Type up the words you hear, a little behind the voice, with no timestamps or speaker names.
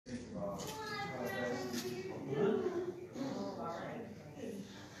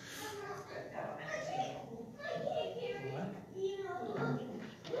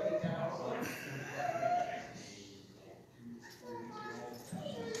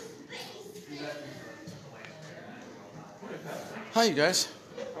Hi, you guys.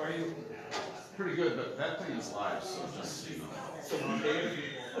 How are you? Pretty good, but that thing is live, so just, you know. So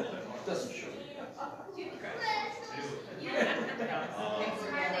doesn't show.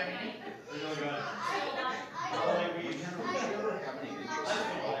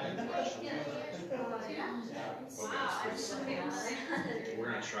 We're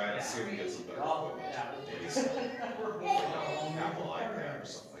going to try to see if we get some better equipment. Apple iPad or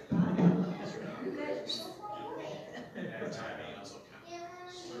something like that. For timing, it's okay.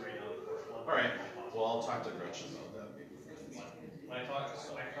 All right. Well, I'll talk to Gretchen about that. Maybe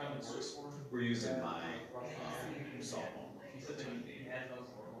we're using my cell phone.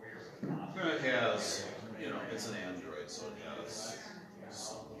 It has, you know, it's an Android, so it has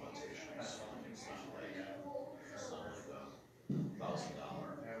some limitations. It's not like $1,000.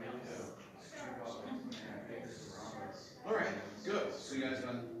 All right, good. So you guys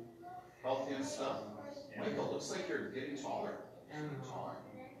been healthy and stuff. Michael, looks like you're getting taller. Taller.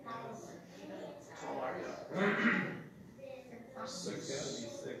 How tall are you? 6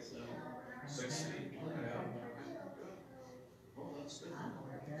 feet. Oh, that's good.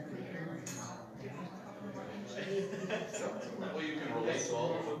 That way you can relate to all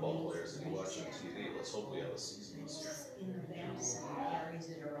the football players that you watch on TV. Let's hope we have a season this year.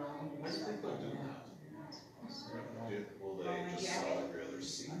 Why do you think they'll do that? Will they just sell every other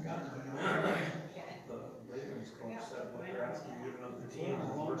seat? The Ravens coach said what they're asking you to give another team is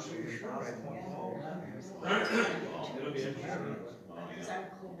virtually impossible. It'll be interesting.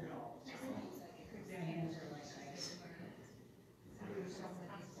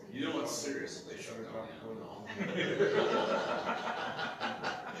 You know what's serious if they shut down?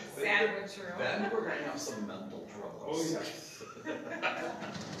 Sad but true. Then we're going to have some mental troubles. Oh, yeah.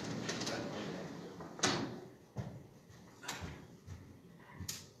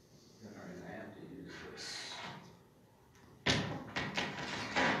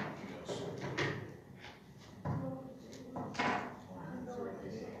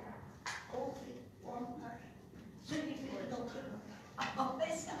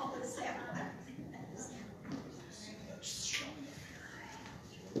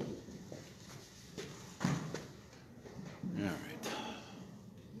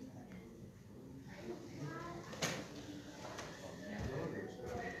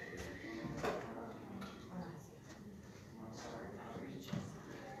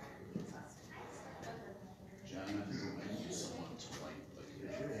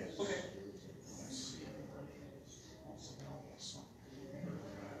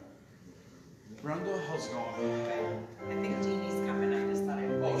 Brenda, how's it going? I think Jeannie's coming. I just thought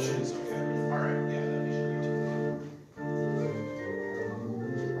I'd. Oh, she's okay. All right, yeah, that'd be good.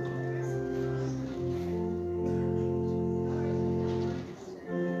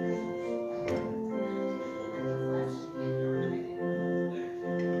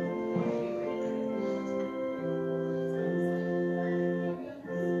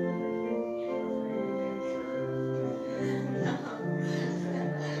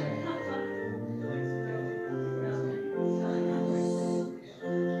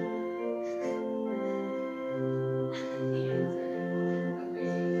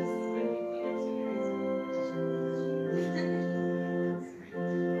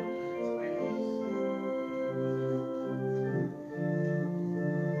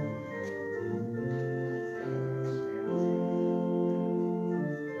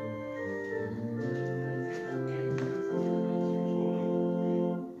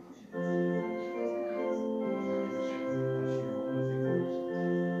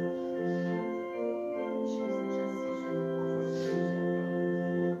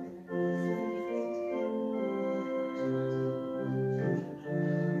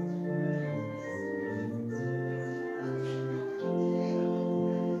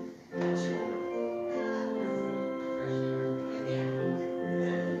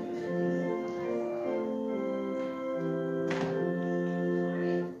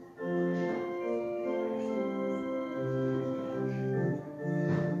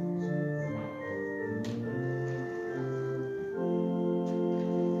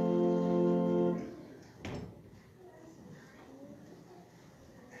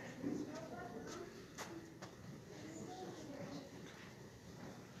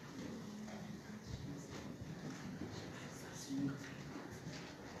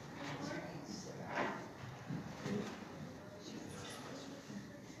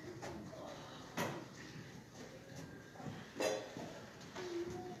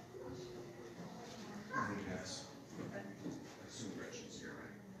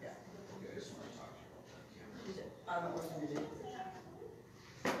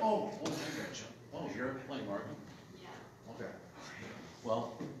 Oh, I got you. Oh, you're playing Marvin? Yeah. Well,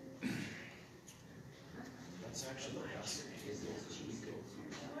 that's actually the best thing is we go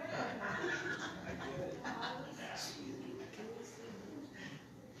through. I get it.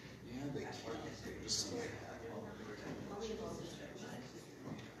 Yeah, they just like that.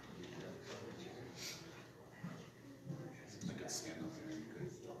 I could stand up there and could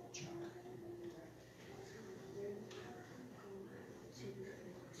double check.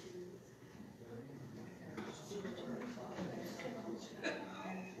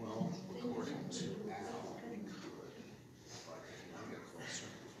 Well, according to Al, we could, but if you get closer,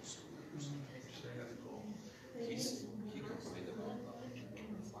 he complained about the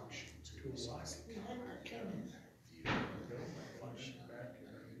reflection too, so I was like,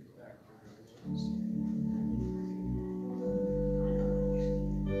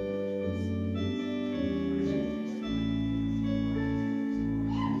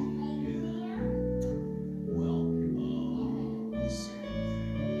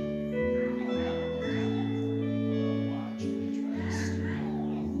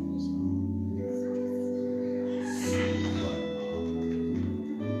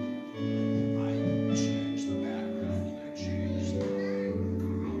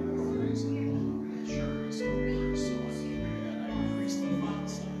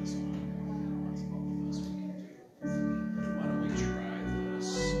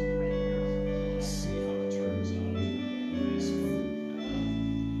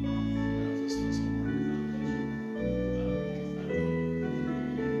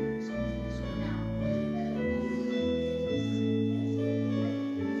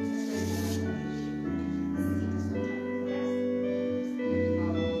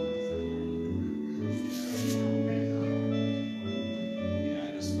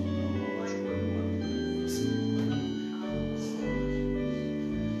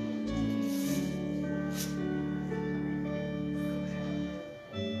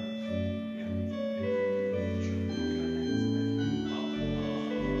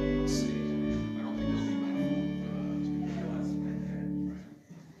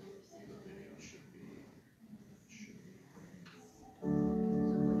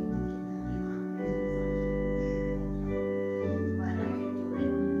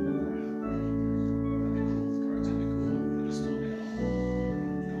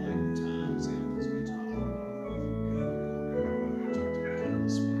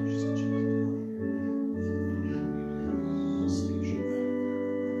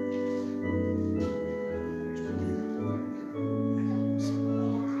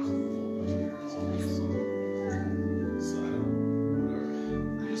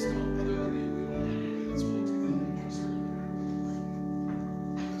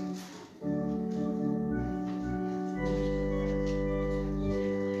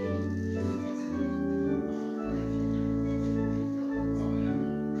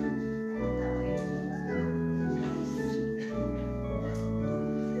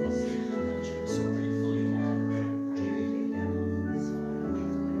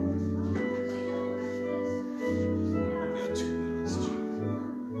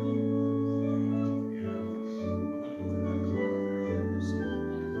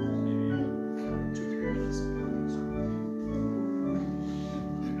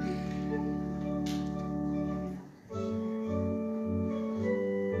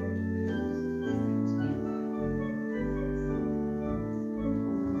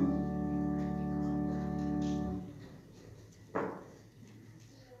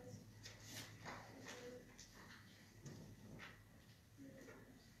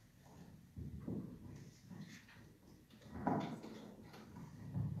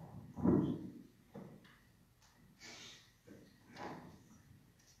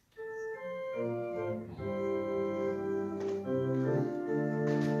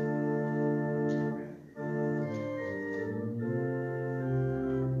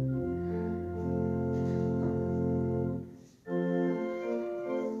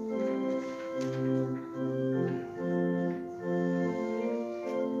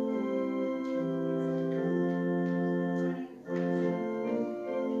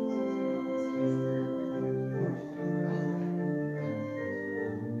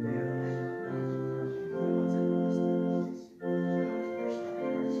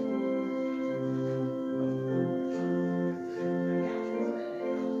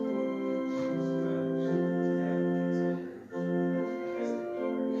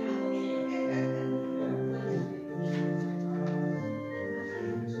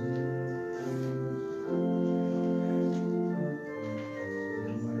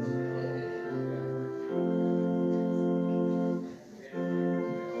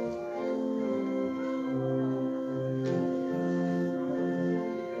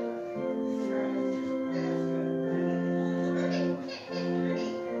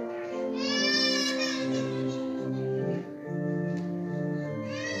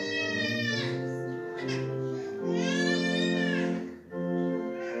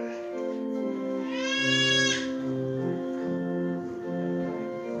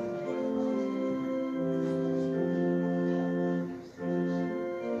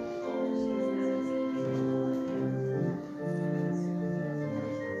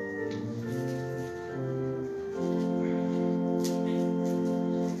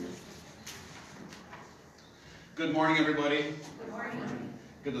 Good morning, everybody. Good morning.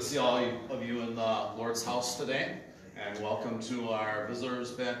 Good to see all of you in the Lord's house today, and welcome to our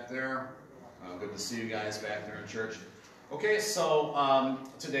visitors back there. Good to see you guys back there in church. Okay, so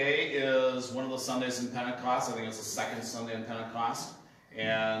today is one of the Sundays in Pentecost. I think it's the second Sunday in Pentecost,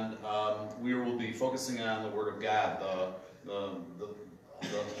 and we will be focusing on the Word of God. The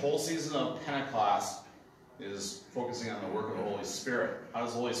whole season of Pentecost is focusing on the work of the Holy Spirit. How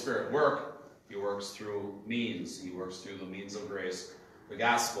does the Holy Spirit work? He works through means. He works through the means of grace, the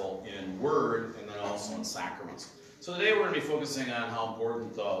gospel, in word, and then also in sacraments. So today we're going to be focusing on how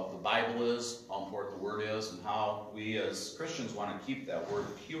important the Bible is, how important the Word is, and how we as Christians want to keep that Word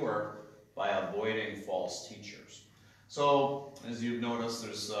pure by avoiding false teachers. So, as you've noticed,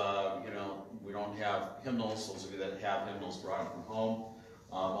 there's, we don't have hymnals. Those of you that have hymnals brought from home.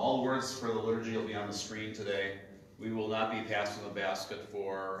 All the words for the liturgy will be on the screen today. We will not be passing the basket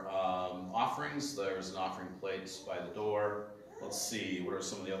for offerings. There's an offering plate by the door. Let's see, what are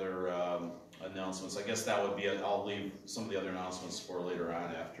some of the other announcements? I guess that would be it. I'll leave some of the other announcements for later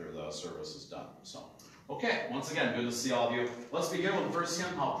on after the service is done. So, okay, once again, good to see all of you. Let's begin with the first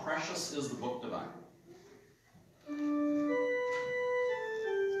hymn, How Precious is the Book Divine.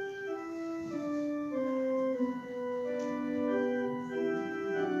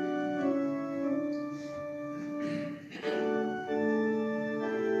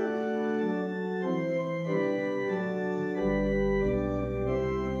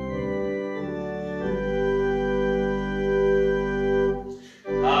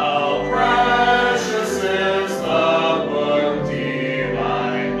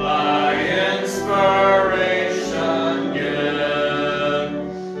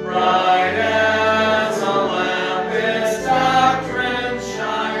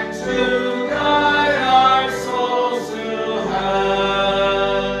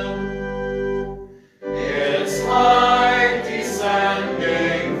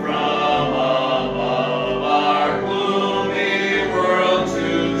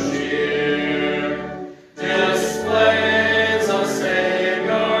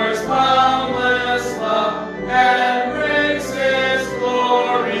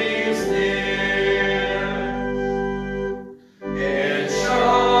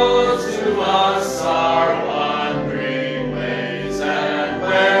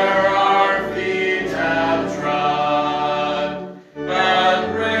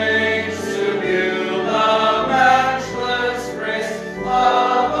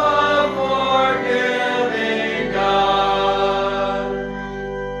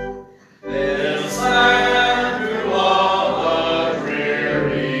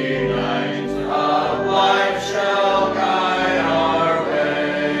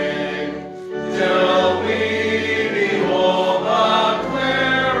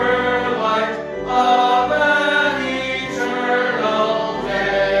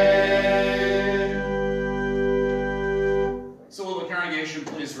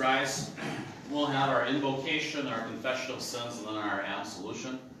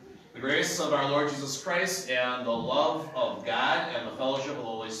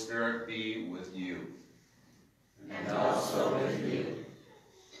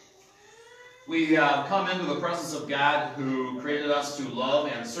 We come into the presence of God who created us to love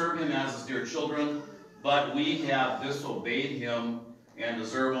and serve Him as His dear children, but we have disobeyed Him and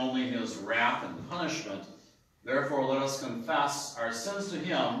deserve only His wrath and punishment. Therefore, let us confess our sins to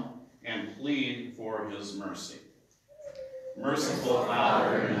Him and plead for His mercy. Merciful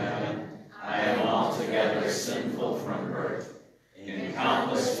Father in heaven, I am altogether sinful from birth. In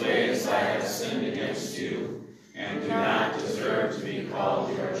countless ways I have sinned against you, and do not deserve to be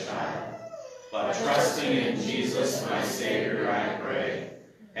called your child. But trusting in Jesus, my Savior, I pray,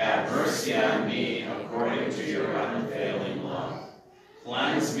 have mercy on me according to your unfailing love.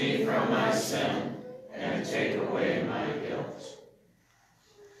 Cleanse me from my sin and take away my guilt.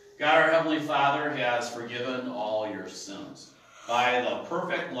 God, our Heavenly Father, has forgiven all your sins. By the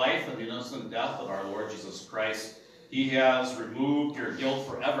perfect life and the innocent death of our Lord Jesus Christ, He has removed your guilt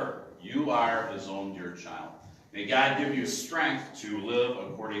forever. You are His own dear child. May God give you strength to live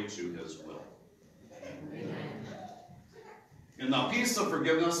according to His will. Amen. In the peace of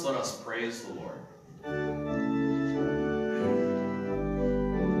forgiveness, let us praise the Lord.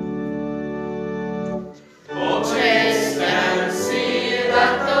 Oh, taste and see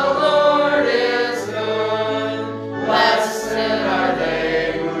that the Lord is good. Blessed are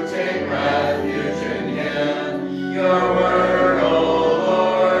they who take refuge in Him. Your word, O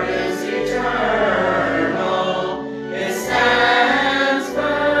Lord, is eternal. It stands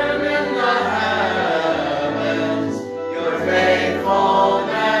firm in the heavens. Your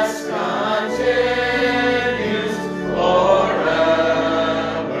faithfulness continues.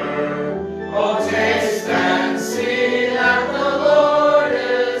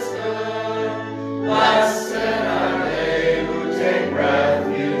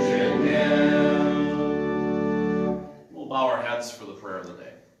 prayer of the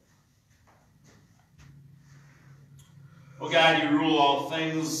day. O God, you rule all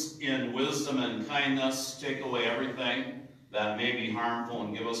things in wisdom and kindness. Take away everything that may be harmful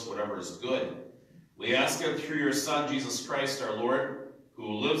and give us whatever is good. We ask it through your Son, Jesus Christ, our Lord, who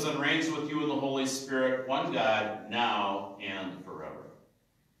lives and reigns with you in the Holy Spirit, one God, now and forever.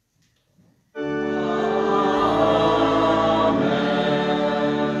 Amen.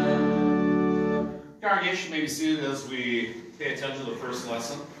 Congregation may be seated as we pay attention to the first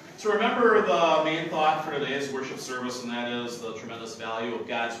lesson. So remember the main thought for today's worship service, and that is the tremendous value of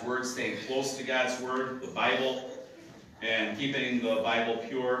God's Word, staying close to God's Word, the Bible, and keeping the Bible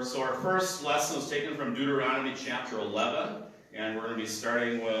pure. So our first lesson is taken from Deuteronomy chapter 11, and we're going to be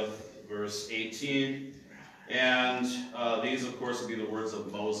starting with verse 18. And these, of course, will be the words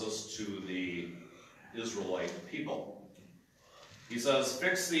of Moses to the Israelite people. He says,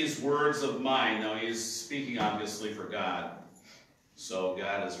 "Fix these words of mine." Now he's speaking obviously for God. So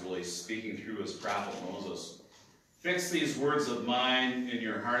God is really speaking through his prophet Moses. "Fix these words of mine in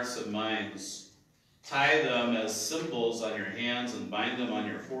your hearts and minds. Tie them as symbols on your hands and bind them on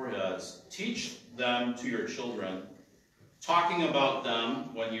your foreheads. Teach them to your children, talking about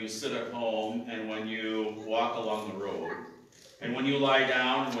them when you sit at home and when you walk along the road, and when you lie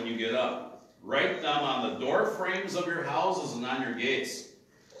down and when you get up. Write them on the door frames of your houses and on your gates,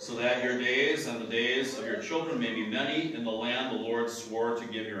 so that your days and the days of your children may be many in the land the Lord swore to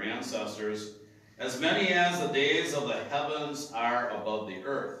give your ancestors, as many as the days of the heavens are above the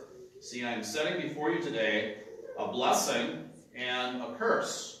earth. See, I am setting before you today a blessing and a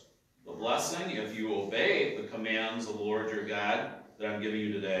curse. The blessing, if you obey the commands of the Lord your God that I'm giving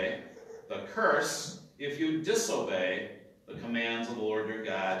you today. The curse, if you disobey the commands of the Lord your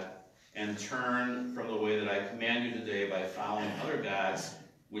God and turn from the way that I command you today by following other gods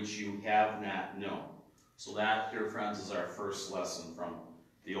which you have not known." So that, dear friends, is our first lesson from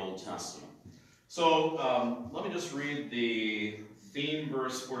the Old Testament. So let me just read the theme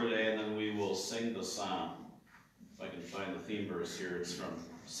verse for today, and then we will sing the psalm. If I can find the theme verse here. It's from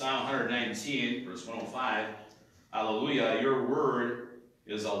Psalm 119, verse 105. "Hallelujah, your word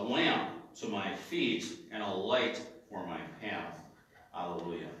is a lamp to my feet and a light for my path."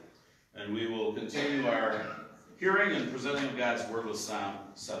 Hallelujah. And we will continue our hearing and presenting of God's word with Psalm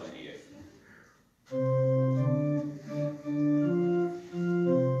 78.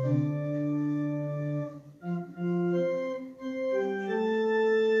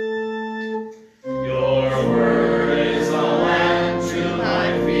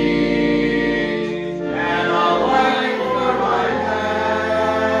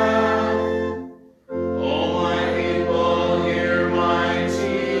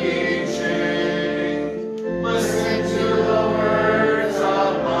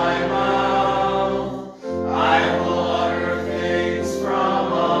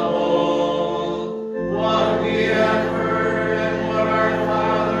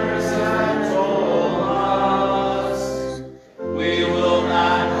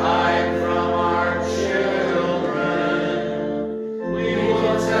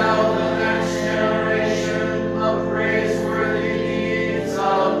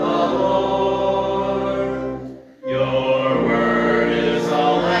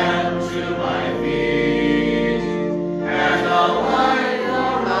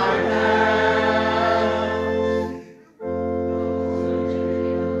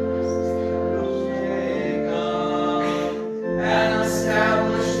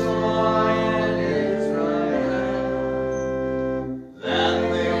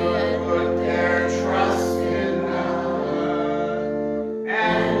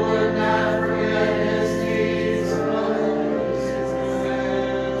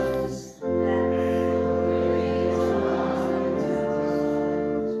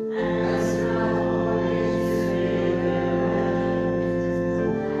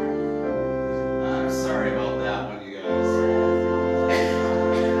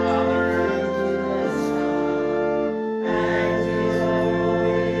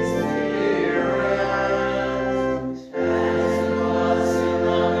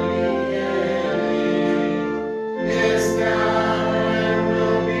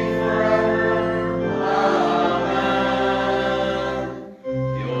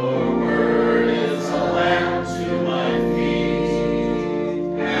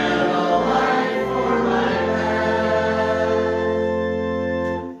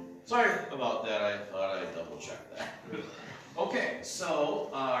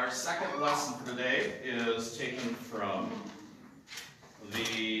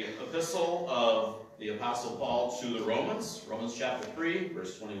 epistle of the Apostle Paul to the Romans, Romans chapter 3,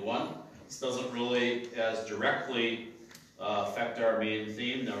 verse 21. This doesn't really as directly affect our main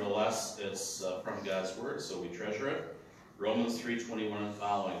theme. Nevertheless, it's from God's Word, so we treasure it. Romans 3:21 and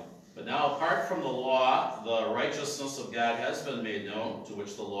following. But now, apart from the law, the righteousness of God has been made known, to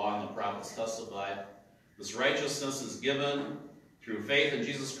which the law and the prophets testify. This righteousness is given through faith in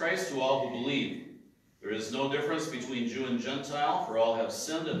Jesus Christ to all who believe. There is no difference between Jew and Gentile, for all have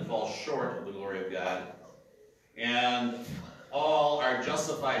sinned and fall short of the glory of God. And all are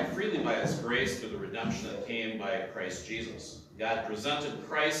justified freely by His grace through the redemption that came by Christ Jesus. God presented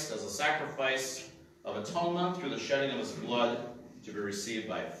Christ as a sacrifice of atonement through the shedding of His blood to be received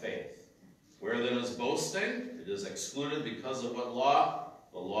by faith. Where then is boasting? It is excluded because of what law?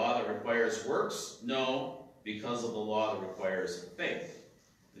 The law that requires works? No, because of the law that requires faith.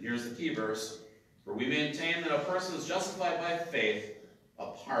 And here's the key verse. For we maintain that a person is justified by faith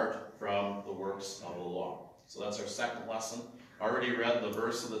apart from the works of the law. So that's our second lesson. Already read the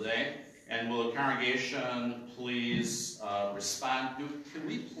verse of the day. And will the congregation please respond? Can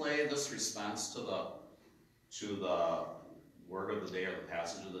we play this response to the word of the day or the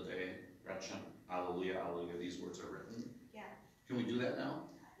passage of the day? Gretchen, hallelujah, hallelujah, these words are written. Yeah. Can we do that now?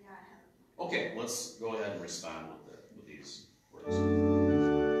 Yeah, I have. Okay, let's go ahead and respond with these words.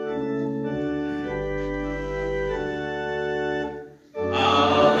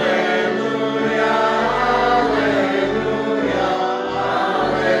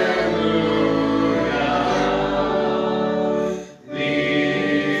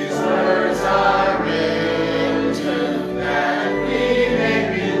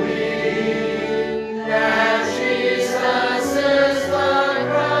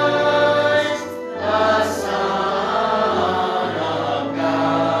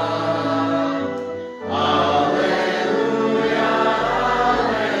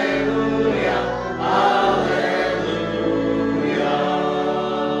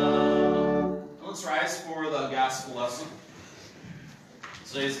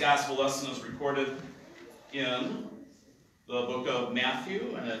 Today's gospel lesson is recorded in the book of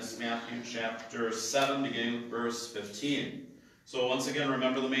Matthew, and it's Matthew chapter 7, beginning with verse 15. So once again,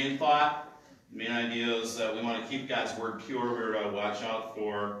 remember the main thought. The main idea is that we want to keep God's word pure. We're to watch out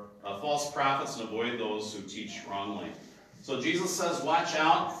for false prophets and avoid those who teach wrongly. So Jesus says, watch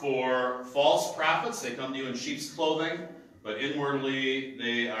out for false prophets. They come to you in sheep's clothing, but inwardly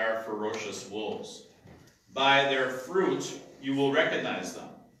they are ferocious wolves. By their fruit you will recognize them.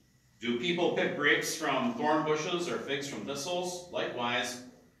 Do people pick grapes from thorn bushes or figs from thistles? Likewise,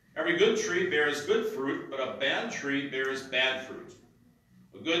 every good tree bears good fruit, but a bad tree bears bad fruit.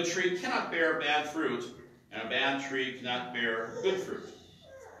 A good tree cannot bear bad fruit, and a bad tree cannot bear good fruit.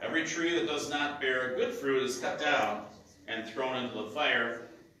 Every tree that does not bear good fruit is cut down and thrown into the fire.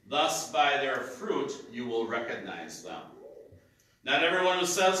 Thus, by their fruit you will recognize them. Not everyone who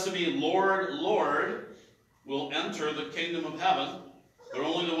says to me, Lord, Lord, will enter the kingdom of heaven, but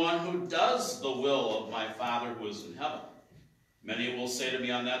only the one who does the will of my Father who is in heaven. Many will say to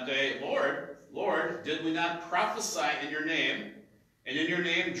me on that day, Lord, Lord, did we not prophesy in your name, and in your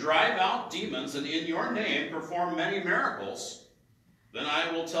name drive out demons, and in your name perform many miracles? Then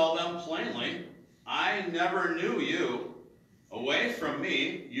I will tell them plainly, I never knew you. Away from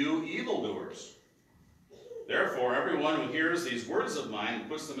me, you evildoers. Therefore, everyone who hears these words of mine and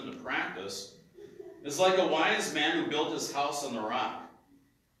puts them into practice is like a wise man who built his house on the rock.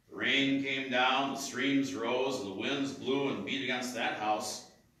 The rain came down, the streams rose, and the winds blew and beat against that house.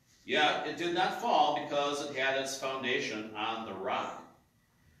 Yet it did not fall because it had its foundation on the rock.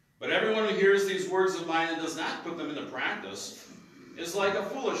 But everyone who hears these words of mine and does not put them into practice is like a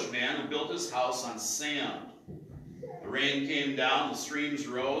foolish man who built his house on sand. The rain came down, the streams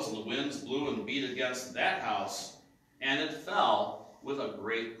rose, and the winds blew and beat against that house, and it fell with a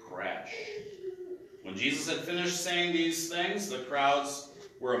great crash. When Jesus had finished saying these things, the crowds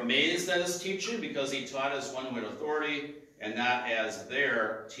were amazed at his teaching because he taught as one who had authority and not as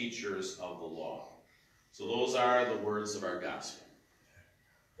their teachers of the law. So those are the words of our gospel.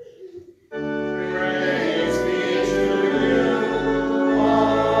 Praise be to you, O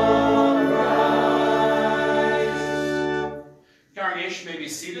Christ. Congregation may be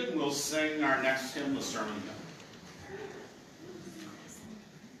seated, and we'll sing our next hymn, the Sermon Hymn.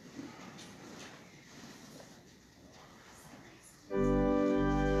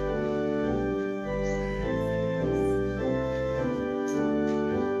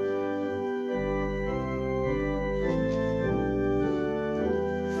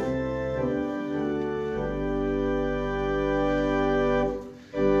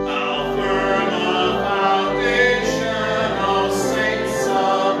 Saints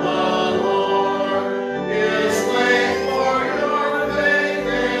of the Lord is laid for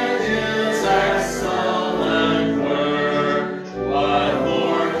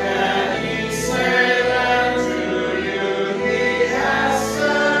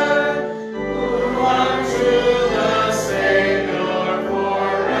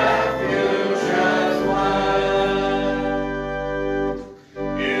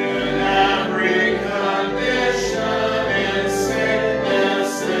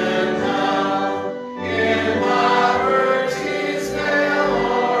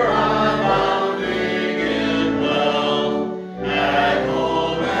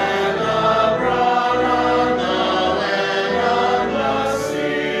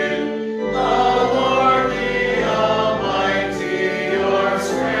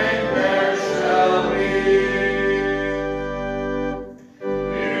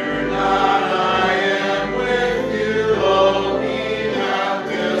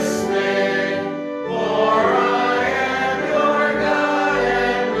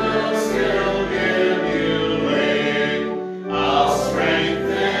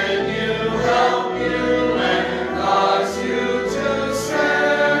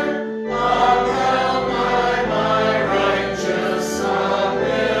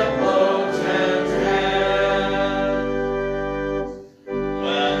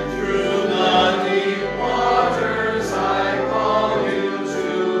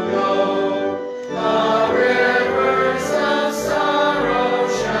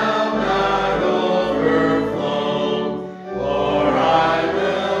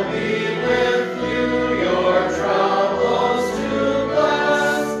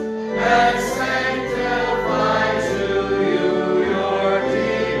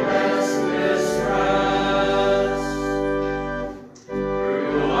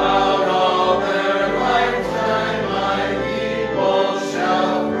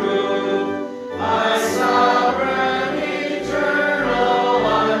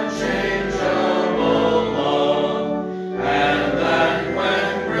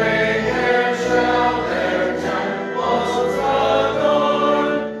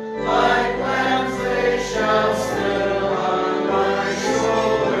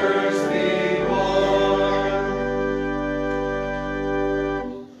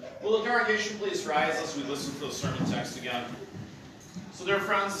congregation please rise as we listen to the sermon text again? So dear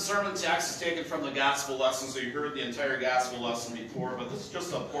friends, the sermon text is taken from the gospel lesson, so you heard the entire gospel lesson before, but this is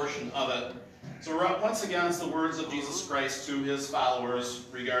just a portion of it. So once again, it's the words of Jesus Christ to his followers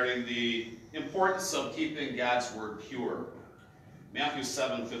regarding the importance of keeping God's word pure. Matthew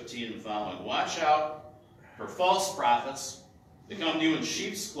 7:15 and following. Watch out for false prophets. They come to you in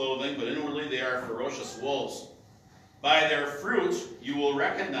sheep's clothing, but inwardly they are ferocious wolves. By their fruit you will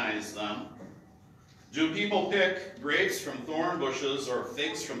recognize them. Do people pick grapes from thorn bushes or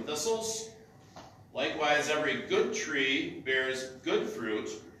figs from thistles? Likewise, every good tree bears good fruit,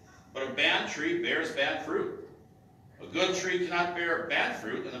 but a bad tree bears bad fruit. A good tree cannot bear bad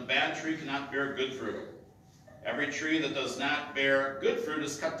fruit, and a bad tree cannot bear good fruit. Every tree that does not bear good fruit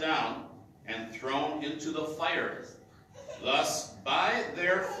is cut down and thrown into the fire. Thus, by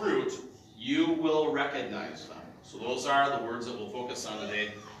their fruit, you will recognize them. So those are the words that we'll focus on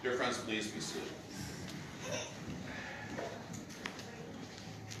today. Dear friends, please be seated.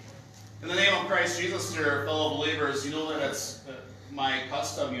 In the name of Christ Jesus, dear fellow believers, you know that it's my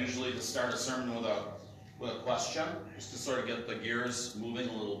custom usually to start a sermon with a question, just to sort of get the gears moving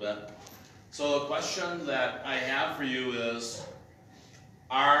a little bit. So the question that I have for you is,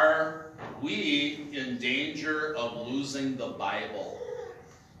 are we in danger of losing the Bible?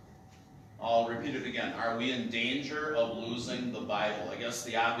 I'll repeat it again. Are we in danger of losing the Bible? I guess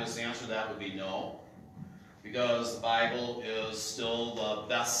the obvious answer to that would be no, because the Bible is still the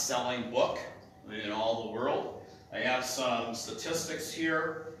best-selling book in all the world. I have some statistics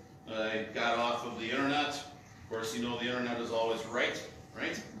here that I got off of the internet. Of course, you know the internet is always right?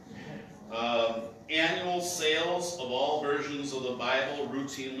 Annual sales of all versions of the Bible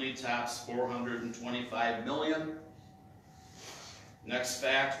routinely tops 425 million. Next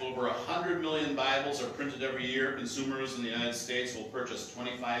fact, over 100 million Bibles are printed every year. Consumers in the United States will purchase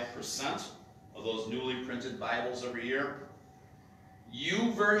 25% of those newly printed Bibles every year.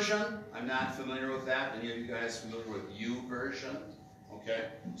 YouVersion, I'm not familiar with that. Any of you guys familiar with YouVersion? Okay,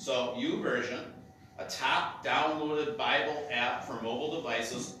 so YouVersion, a top downloaded Bible app for mobile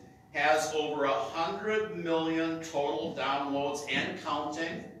devices, has over 100 million total downloads and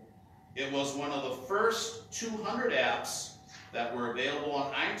counting. It was one of the first 200 apps that were available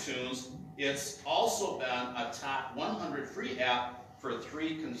on iTunes. It's also been a top 100 free app for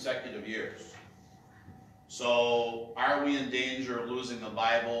 3 consecutive years. So, are we in danger of losing the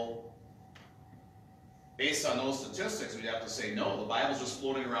Bible? Based on those statistics, we'd have to say no. The Bible's just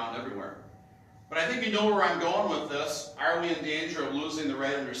floating around everywhere. But I think you know where I'm going with this. Are we in danger of losing the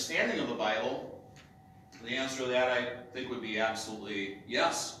right understanding of the Bible? The answer to that, I think, would be absolutely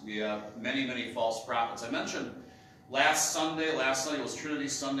yes. We have many, many false prophets. I mentioned last Sunday was Trinity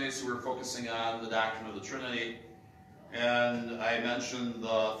Sunday, so we're focusing on the doctrine of the Trinity. And I mentioned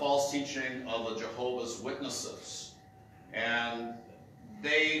the false teaching of the Jehovah's Witnesses. And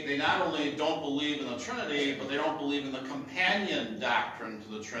they not only don't believe in the Trinity, but they don't believe in the companion doctrine to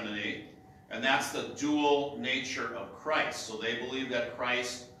the Trinity. And that's the dual nature of Christ. So they believe that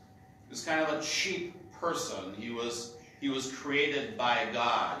Christ is kind of a cheap person. He was created by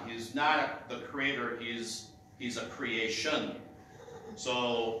God. He's not the creator, he's a creation.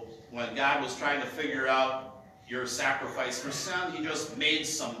 So when God was trying to figure out your sacrifice for sin, he just made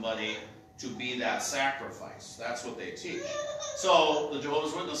somebody to be that sacrifice. That's what they teach. So the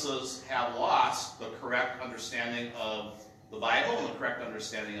Jehovah's Witnesses have lost the correct understanding of the Bible and the correct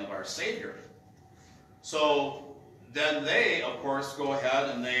understanding of our Savior. So then they, of course, go ahead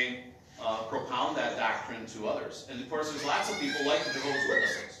and they propound that doctrine to others. And of course, there's lots of people like the Jehovah's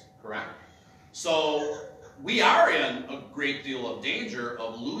Witnesses, correct? So we are in a great deal of danger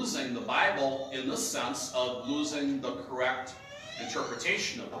of losing the Bible in the sense of losing the correct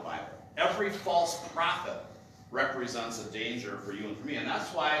interpretation of the Bible. Every false prophet represents a danger for you and for me. And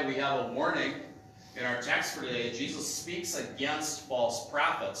that's why we have a warning in our text for today. Jesus speaks against false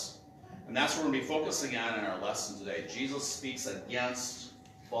prophets. And that's what we're going to be focusing on in our lesson today. Jesus speaks against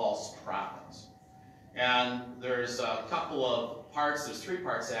false prophets. And there's a couple of parts. There's 3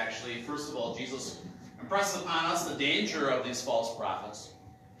 parts, actually. First of all, Jesus impresses upon us the danger of these false prophets.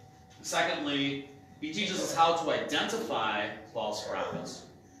 Secondly, he teaches us how to identify false prophets.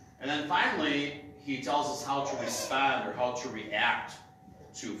 And then finally, he tells us how to respond or how to react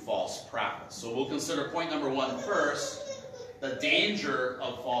to false prophets. So we'll consider point number 1 first, the danger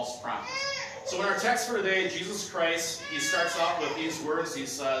of false prophets. So in our text for today, Jesus Christ, he starts off with these words. He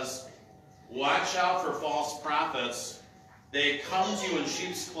says, watch out for false prophets. They come to you in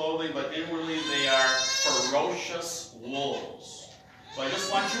sheep's clothing, but inwardly they are ferocious wolves. So I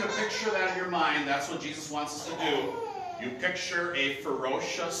just want you to picture that in your mind. That's what Jesus wants us to do. you picture a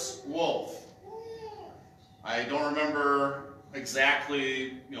ferocious wolf. I don't remember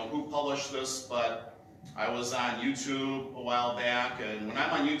exactly, who published this, but I was on YouTube a while back, and when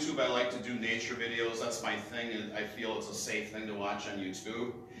I'm on YouTube, I like to do nature videos. That's my thing, and I feel it's a safe thing to watch on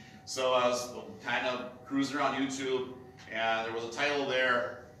YouTube. So I was kind of cruising around YouTube, and there was a title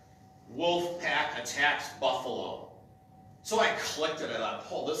there, Wolf Pack Attacks Buffalo. So I clicked it, and I thought,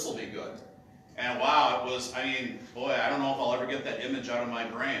 oh, this will be good. And wow, it was, boy, I don't know if I'll ever get that image out of my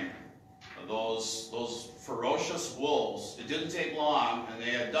brain. Those ferocious wolves, it didn't take long, and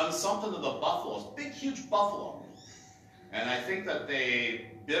they had done something to the buffaloes, big, huge buffalo. And I think that they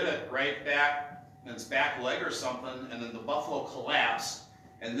bit it right back in its back leg or something, and then the buffalo collapsed.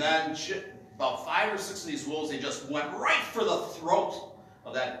 And then about 5 or 6 of these wolves, they just went right for the throat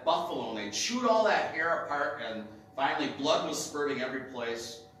of that buffalo, and they chewed all that hair apart, and finally blood was spurting every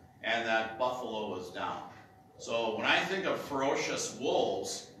place, and that buffalo was down. So when I think of ferocious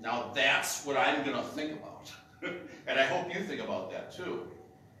wolves, now that's what I'm going to think about. And I hope you think about that too.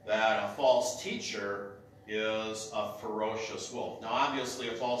 That a false teacher is a ferocious wolf. Now obviously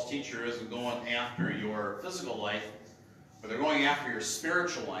a false teacher isn't going after your physical life, but they're going after your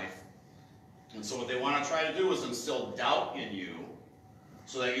spiritual life. And so what they want to try to do is instill doubt in you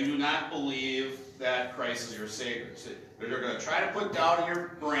so that you do not believe that Christ is your Savior. So they're going to try to put doubt in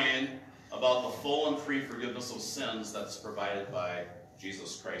your brain about the full and free forgiveness of sins that's provided by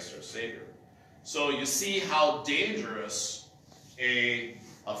Jesus Christ, our Savior. So you see how dangerous a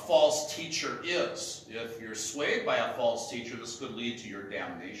false teacher is. If you're swayed by a false teacher, this could lead to your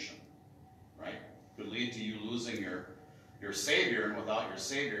damnation, right? It could lead to you losing your Savior, and without your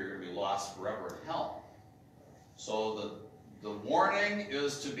Savior, you're going to be lost forever in hell. So the warning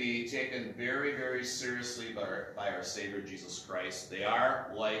is to be taken very, very seriously by our Savior, Jesus Christ. They are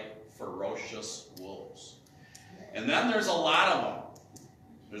like ferocious wolves. And then there's a lot of them.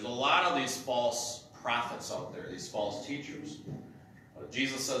 There's a lot of these false prophets out there, these false teachers.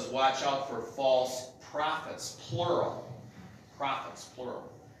 Jesus says, watch out for false prophets, plural. Prophets,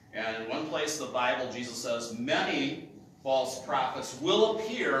 plural. And in one place in the Bible, Jesus says, many false prophets will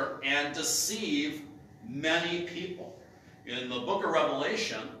appear and deceive many people. In the book of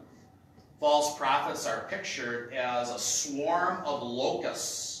Revelation, false prophets are pictured as a swarm of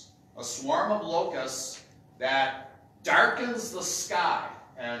locusts. A swarm of locusts that darkens the sky.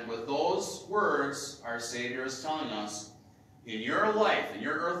 And with those words, our Savior is telling us, in your life, in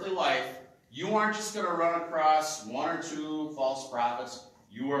your earthly life, you aren't just going to run across 1 or 2 false prophets.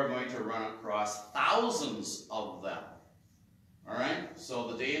 You are going to run across thousands of them. All right? So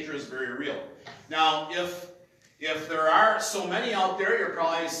the danger is very real. Now, if there are so many out there, you're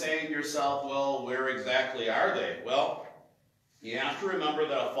probably saying to yourself, well, where exactly are they? Well, you have to remember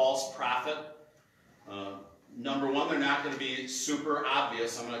that a false prophet, number one, they're not going to be super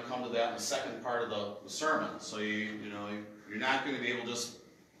obvious. I'm going to come to that in the second part of the sermon. So you're not going to be able to just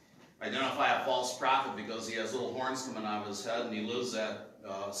identify a false prophet because he has little horns coming out of his head and he lives at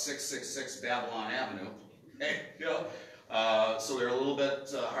 666 Babylon Avenue. So they're a little bit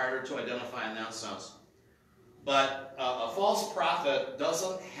harder to identify in that sense. But a false prophet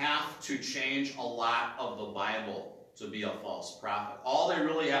doesn't have to change a lot of the Bible to be a false prophet. All they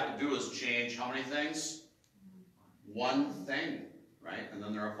really have to do is change how many things? One thing, right? And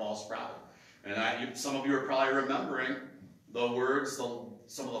then they're a false prophet. And some of you are probably remembering the words,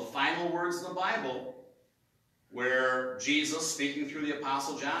 some of the final words in the Bible where Jesus, speaking through the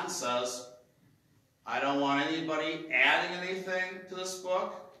Apostle John, says, I don't want anybody adding anything to this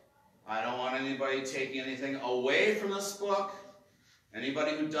book. I don't want anybody taking anything away from this book.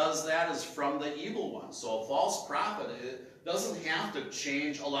 Anybody who does that is from the evil one. So a false prophet, it doesn't have to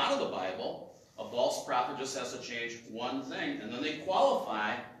change a lot of the Bible. A false prophet just has to change one thing, and then they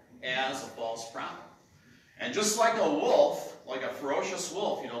qualify as a false prophet. And just like a wolf, like a ferocious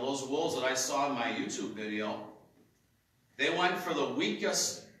wolf, those wolves that I saw in my YouTube video, they went for the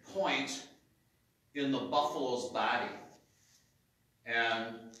weakest point in the buffalo's body.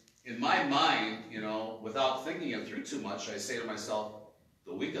 And in my mind, without thinking it through too much, I say to myself,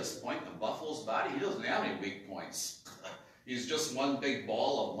 the weakest point in the buffalo's body, he doesn't have any weak points. He's just one big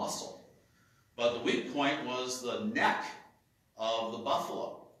ball of muscle. But the weak point was the neck of the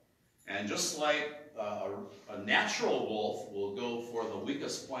buffalo. And just like a natural wolf will go for the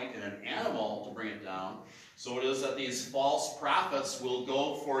weakest point in an animal to bring it down, so it is that these false prophets will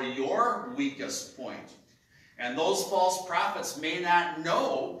go for your weakest point. And those false prophets may not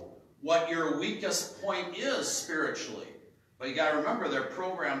know what your weakest point is spiritually. But you got to remember, they're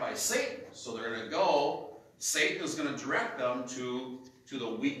programmed by Satan. So they're going to go, Satan is going to direct them to the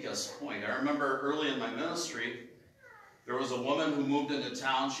weakest point. I remember early in my ministry, There was a woman who moved into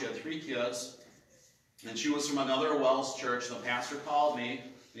town. She had 3 kids, and she was from another Wells church. The pastor called me, and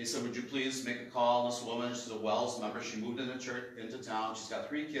he said, would you please make a call on this woman? She's a Wells member. She moved into town. She's got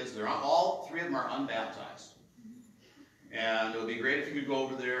 3 kids. All 3 of them are unbaptized. And it would be great if you could go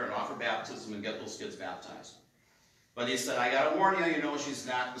over there and offer baptism and get those kids baptized. But he said, I got to warn you, she's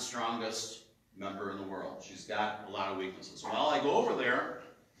not the strongest member in the world. She's got a lot of weaknesses. Well, I go over there,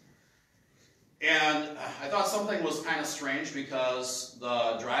 and I thought something was kind of strange because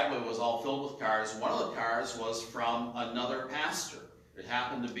the driveway was all filled with cars. One of the cars was from another pastor. It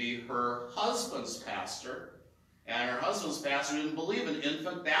happened to be her husband's pastor, and her husband's pastor didn't believe in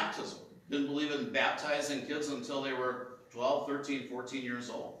infant baptism, didn't believe in baptizing kids until they were 12, 13, 14 years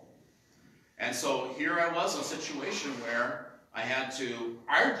old. And so here I was in a situation where I had to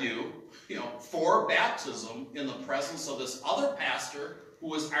argue, for baptism in the presence of this other pastor who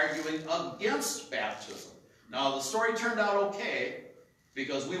was arguing against baptism. Now, the story turned out okay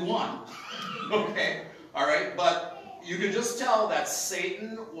because we won, okay? All right, but you can just tell that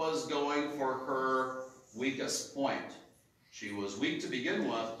Satan was going for her weakest point. She was weak to begin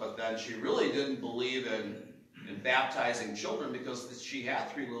with, but then she really didn't believe in baptizing children because she had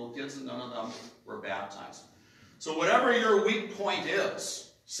 3 little kids and none of them were baptized. So whatever your weak point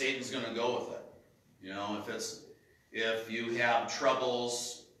is, Satan's going to go with it. If you have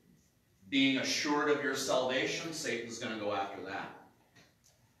troubles being assured of your salvation, Satan's going to go after that.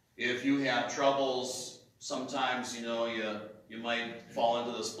 If you have troubles, sometimes, you might fall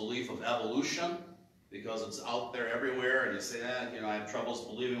into this belief of evolution because it's out there everywhere, and you say, I have troubles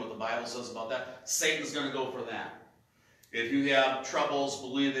believing what the Bible says about that. Satan's going to go for that. If you have troubles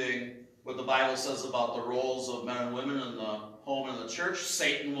believing what the Bible says about the roles of men and women in the home and the church,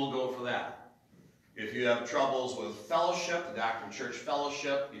 Satan will go for that. If you have troubles with fellowship, the doctrine of church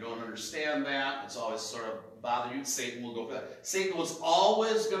fellowship, you don't understand that, it's always sort of bothering you, Satan will go for that. Satan was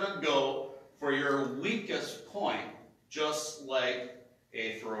always going to go for your weakest point, just like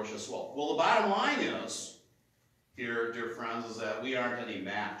a ferocious wolf. Well, the bottom line is, here, dear friends, is that we aren't any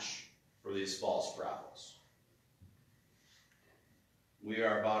match for these false prophets. We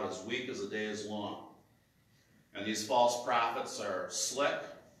are about as weak as a day is long. And these false prophets are slick,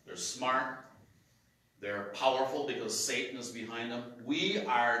 they're smart, they're powerful because Satan is behind them. We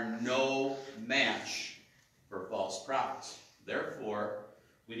are no match for false prophets. Therefore,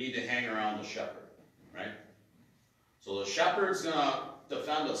 we need to hang around the shepherd, right? So the shepherd's going to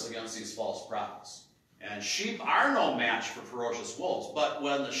defend us against these false prophets. And sheep are no match for ferocious wolves. But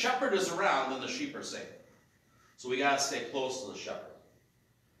when the shepherd is around, then the sheep are safe. So we got to stay close to the shepherd.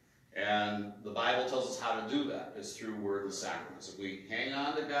 And the Bible tells us how to do that. It's through word and sacraments. If we hang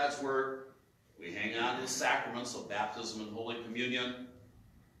on to God's word, we hang on to the sacraments of baptism and Holy Communion,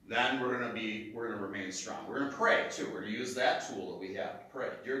 then we're going to remain strong. We're going to pray too. We're going to use that tool that we have to pray.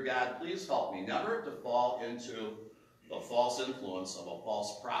 Dear God, please help me never to fall into the false influence of a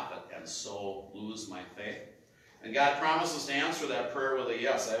false prophet and so lose my faith. And God promises to answer that prayer with a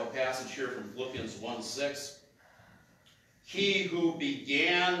yes. I have a passage here from Philippians 1:6. He who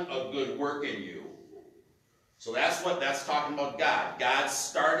began a good work in you. So that's talking about God. God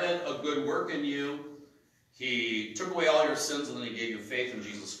started a good work in you. He took away all your sins and then he gave you faith in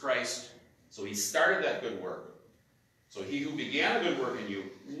Jesus Christ. So he started that good work. So he who began a good work in you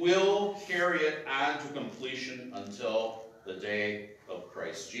will carry it on to completion until the day of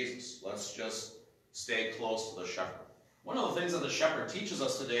Christ Jesus. Let's just stay close to the shepherd. One of the things that the shepherd teaches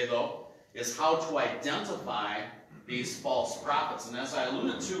us today, though, is how to identify these false prophets. And as I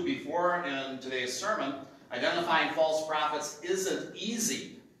alluded to before in today's sermon, identifying false prophets isn't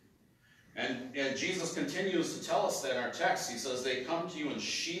easy. And Jesus continues to tell us that in our text. He says they come to you in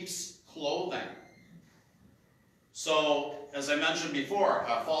sheep's clothing. So, as I mentioned before,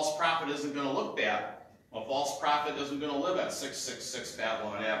 a false prophet isn't going to look bad. A false prophet isn't going to live at 666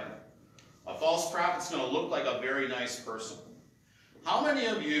 Babylon Avenue. A false prophet's going to look like a very nice person. How many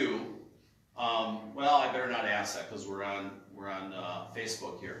of you, well, I better not ask that because we're on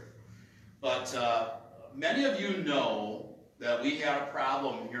Facebook here. But many of you know that we had a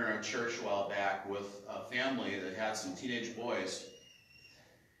problem here in our church a while back with a family that had some teenage boys.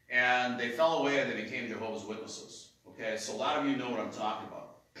 And they fell away and they became Jehovah's Witnesses. Okay, so a lot of you know what I'm talking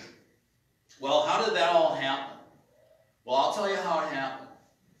about. Well, how did that all happen? Well, I'll tell you how it happened.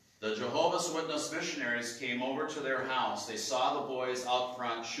 The Jehovah's Witness missionaries came over to their house. They saw the boys out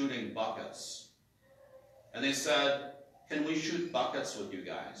front shooting buckets. And they said, "Can we shoot buckets with you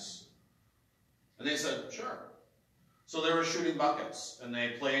guys?" And they said, "Sure." So they were shooting buckets. And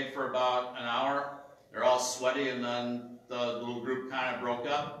they played for about an hour. They're all sweaty, and then the little group kind of broke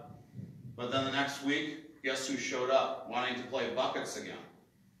up. But then the next week, guess who showed up wanting to play buckets again?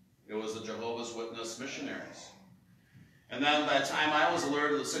 It was the Jehovah's Witness missionaries. And then by the time I was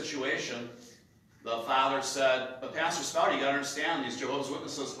alerted to the situation, the father said, but Pastor Spaude, you got to understand, these Jehovah's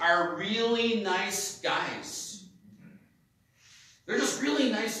Witnesses are really nice guys. They're just really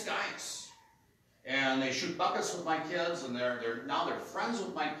nice guys. And they shoot buckets with my kids, and now they're friends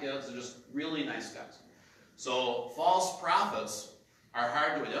with my kids. They're just really nice guys. So false prophets are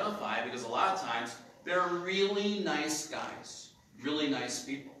hard to identify because a lot of times they're really nice guys, really nice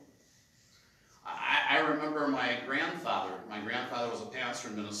people. I remember my grandfather. My grandfather was a pastor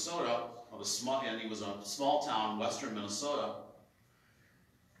in Minnesota, and he was a small town, western Minnesota.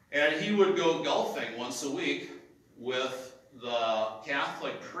 And he would go golfing once a week with the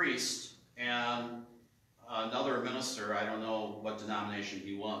Catholic priest and another minister. I don't know what denomination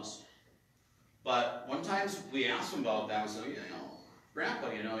he was. But one time we asked him about that. We said, Grandpa,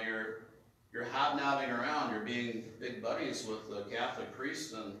 you're hobnobbing around. You're being big buddies with the Catholic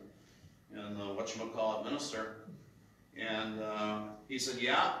priest and the whatchamacallit minister. And he said,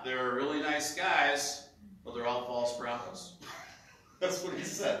 yeah, they're really nice guys, but they're all false prophets. That's what he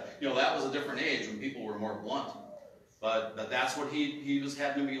said. That was a different age when people were more blunt. But that's what he was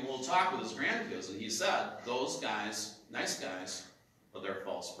having to be able to talk with his grandkids. And he said, those guys, nice guys, but they're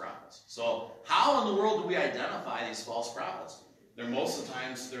false prophets. So how in the world do we identify these false prophets? Most of the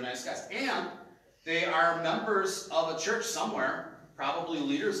times, they're nice guys. And they are members of a church somewhere, probably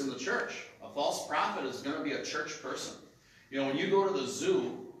leaders in the church. A false prophet is going to be a church person. When you go to the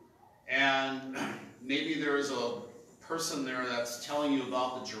zoo, and maybe there's a person there that's telling you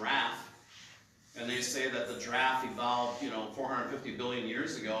about the giraffe, and they say that the giraffe evolved, 450 billion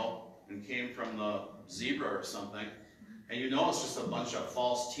years ago and came from the zebra or something, and it's just a bunch of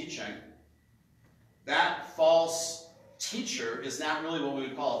false teaching. That false teacher is not really what we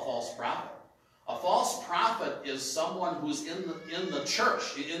would call a false prophet. A false prophet is someone who's in the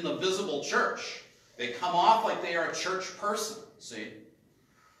church, in the visible church. They come off like they are a church person, see?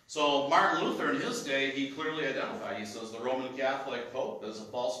 So Martin Luther in his day, he clearly identified. He says the Roman Catholic Pope is a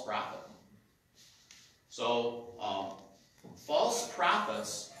false prophet. So false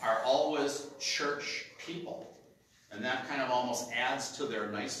prophets are always church people. And that kind of almost adds to their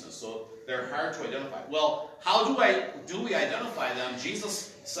niceness. So they're hard to identify. Well, how do we identify them?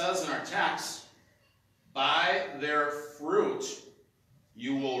 Jesus says in our text, by their fruit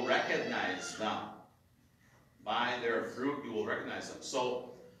you will recognize them. By their fruit you will recognize them.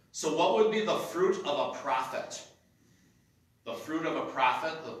 So what would be the fruit of a prophet? The fruit of a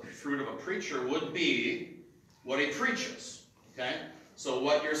prophet, the fruit of a preacher would be what he preaches. Okay? So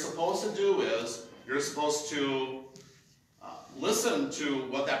what you're supposed to do is, you're supposed to listen to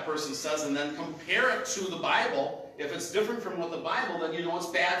what that person says and then compare it to the Bible. If it's different from what the Bible, then you know it's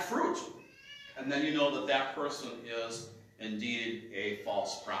bad fruit. And then you know that that person is indeed a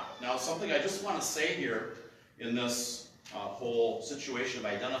false prophet. Now, something I just want to say here in this whole situation of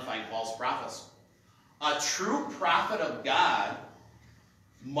identifying false prophets. A true prophet of God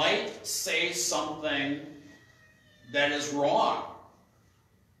might say something that is wrong.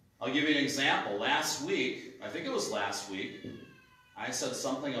 I'll give you an example. Last week, I think it was last week, I said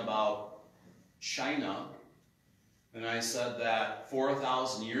something about China, and I said that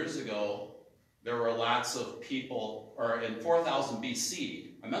 4,000 years ago, there were lots of people, or in 4,000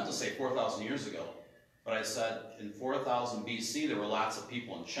 BC, I meant to say 4,000 years ago, but I said in 4,000 BC, there were lots of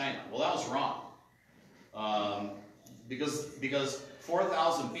people in China. Well, that was wrong. Because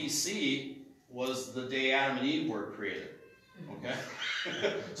 4,000 BC was the day Adam and Eve were created. Okay?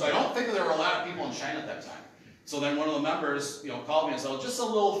 So I don't think that there were a lot of people in China at that time. So then one of the members, called me and said, just a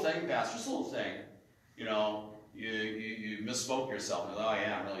little thing, Pastor, just a little thing. You misspoke yourself. And I said, oh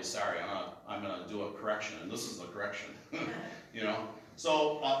yeah, I'm really sorry. I'm gonna do a correction, and this is the correction.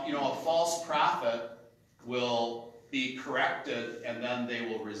 So a false prophet will be corrected, and then they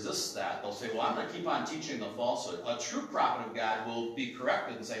will resist that. They'll say, well, I'm going to keep on teaching the falsehood. A true prophet of God will be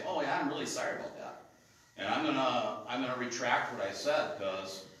corrected and say, oh yeah, I'm really sorry about that. And I'm gonna retract what I said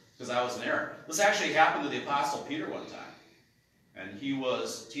because I was in error. This actually happened to the Apostle Peter one time. And he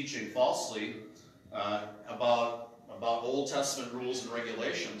was teaching falsely about Old Testament rules and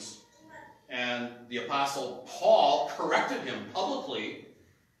regulations. And the Apostle Paul corrected him publicly,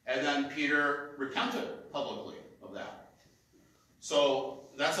 and then Peter repented publicly of that. So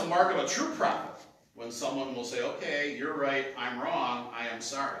that's a mark of a true prophet, when someone will say, okay, you're right, I'm wrong, I am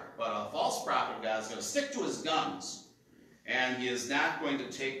sorry. But a false prophet of God is going to stick to his guns, and he is not going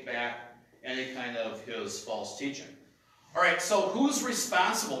to take back any kind of his false teaching. All right, so who's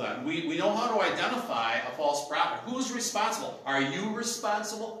responsible then? We know how to identify a false prophet. Who's responsible? Are you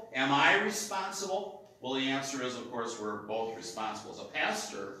responsible? Am I responsible Well, the answer is, of course, we're both responsible. As a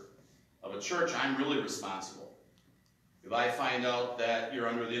pastor of a church, I'm really responsible. If I find out that you're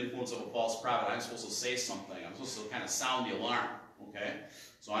under the influence of a false prophet, I'm supposed to say something. I'm supposed to kind of sound the alarm, okay?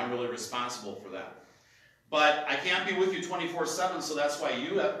 So I'm really responsible for that. But I can't be with you 24/7, so that's why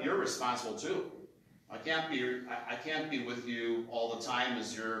you're responsible too. I can't be with you all the time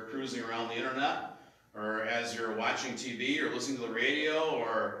as you're cruising around the internet, or as you're watching TV, or listening to the radio,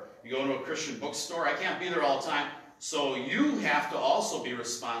 or you go into a Christian bookstore. I can't be there all the time. So you have to also be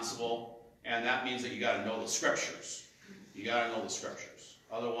responsible, and that means that you got to know the Scriptures. You got to know the Scriptures.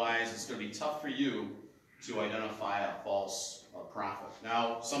 Otherwise, it's going to be tough for you to identify a false prophet.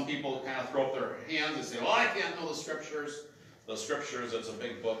 Now, some people kind of throw up their hands and say, well, I can't know the Scriptures. The Scriptures, it's a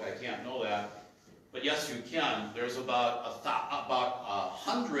big book. I can't know that. But yes, you can. There's about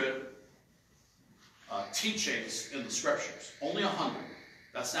 100 teachings in the Scriptures. Only 100.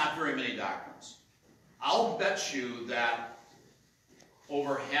 That's not very many doctrines. I'll bet you that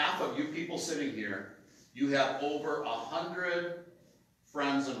over half of you people sitting here, you have over 100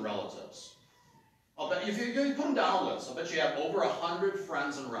 friends and relatives. I'll bet if you put them down a list, I'll bet you have over 100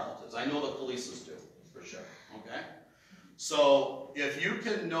 friends and relatives. I know the polices do, for sure. Okay? So if you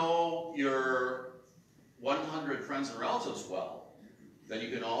can know your 100 friends and relatives well, then you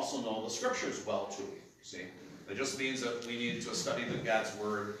can also know the Scriptures well too. See, it just means that we need to study God's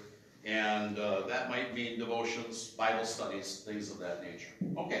Word, and that might mean devotions, Bible studies, things of that nature.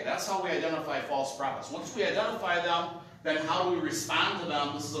 Okay, that's how we identify false prophets. Once we identify them, then how do we respond to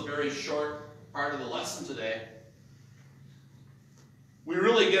them? This is a very short part of the lesson today. We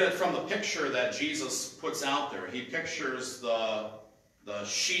really get it from the picture that Jesus puts out there. He pictures the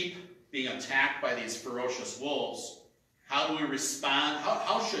sheep being attacked by these ferocious wolves. How do we respond?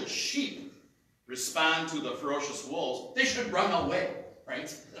 How should sheep respond to the ferocious wolves? They should run away,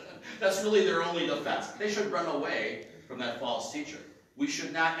 right? That's really their only defense. They should run away from that false teacher. We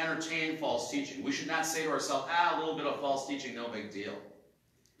should not entertain false teaching. We should not say to ourselves, a little bit of false teaching, no big deal.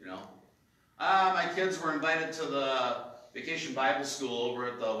 You know? My kids were invited to the Vacation Bible School over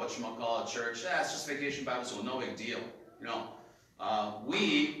at the whatchamacallit church. It's just Vacation Bible School, no big deal. You know?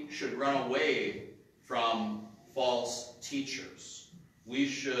 We should run away from false teachers. We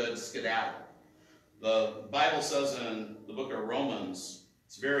should skedaddle. The Bible says in the book of Romans,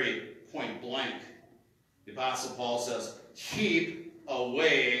 it's very point blank. The Apostle Paul says, keep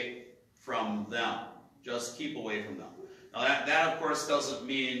away from them. Just keep away from them. Now that of course doesn't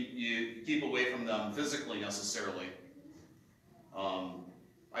mean you keep away from them physically necessarily.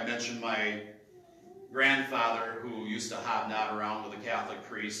 I mentioned my grandfather who used to hobnob around with the Catholic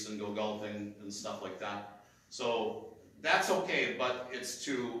priests and go golfing and stuff like that. So that's okay, but it's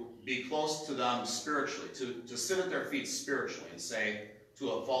to be close to them spiritually, to sit at their feet spiritually and say to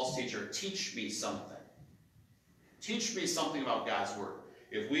a false teacher, teach me something. Teach me something about God's Word.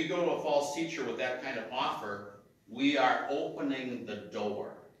 If we go to a false teacher with that kind of offer, we are opening the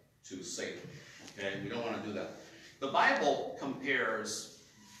door to Satan. Okay? We don't want to do that. The Bible compares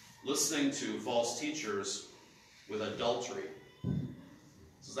listening to false teachers with adultery.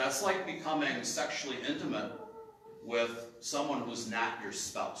 So that's like becoming sexually intimate with someone who's not your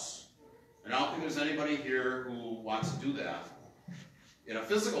spouse. And I don't think there's anybody here who wants to do that in a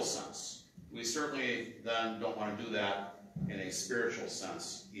physical sense. We certainly then don't want to do that in a spiritual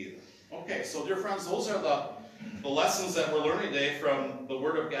sense either. Okay, so dear friends, those are the lessons that we're learning today from the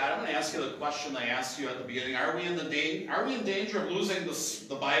Word of God. I'm going to ask you the question I asked you at the beginning. Are we in danger of losing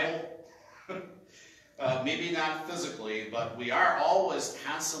the Bible? Maybe not physically, but we are always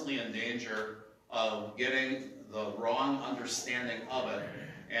constantly in danger of getting the wrong understanding of it.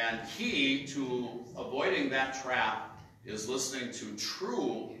 And key to avoiding that trap is listening to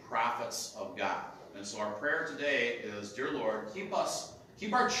true prophets of God. And so our prayer today is, dear Lord, keep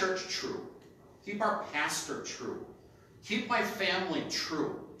our church true. Keep our pastor true. Keep my family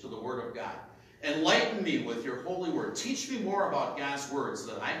true to the Word of God. Enlighten me with your holy word. Teach me more about God's Word so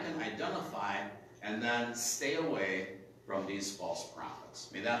that I can identify and then stay away from these false prophets.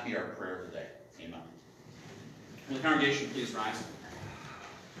 May that be our prayer today. Amen. Will the congregation please rise?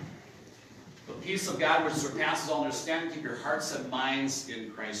 The peace of God which surpasses all understanding, keep your hearts and minds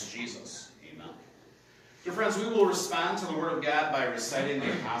in Christ Jesus. Amen. Dear friends, we will respond to the Word of God by reciting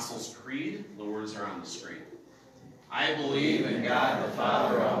the Apostles' Creed. The words are on the screen. I believe in God the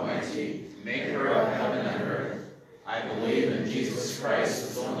Father Almighty, maker of heaven and earth. I believe in Jesus Christ,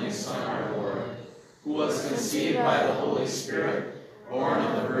 his only Son, our Lord, who was conceived by the Holy Spirit, born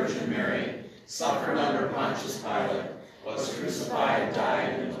of the Virgin Mary, suffered under Pontius Pilate, was crucified,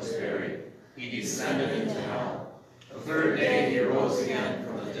 died, and was buried. He descended into hell. The third day he rose again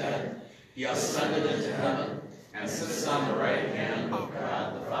from the dead. He ascended into heaven and sits on the right hand of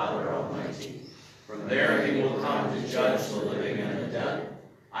God the Father Almighty. From there he will come to judge the living and the dead.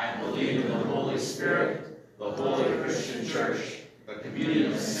 I believe in the Holy Spirit, the holy Christian church, the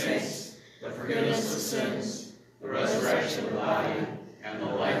communion of saints, the forgiveness of sins, the resurrection of the body, and the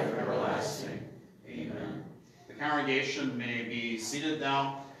life everlasting. Amen. The congregation may be seated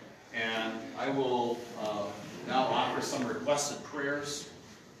now, and I will now offer some requested prayers.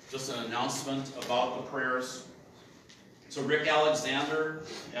 Just an announcement about the prayers. So Rick Alexander,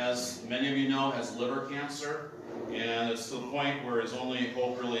 as many of you know, has liver cancer, and it's to the point where his only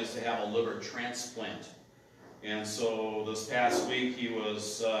hope really is to have a liver transplant. And so this past week he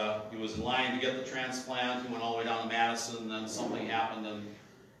was in line to get the transplant. He went all the way down to Madison, and then something happened,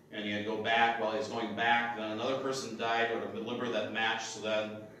 and he had to go back. While he was going back, then another person died with a liver that matched, so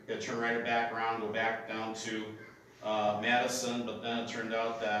then he had to turn right back around, go back down to Madison. But then it turned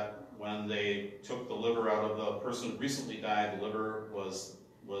out that when they took the liver out of the person who recently died, the liver was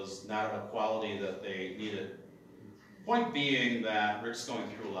not of a quality that they needed. Point being that Rick's going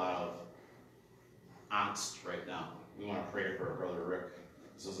through a lot of angst right now. We want to pray for our brother Rick.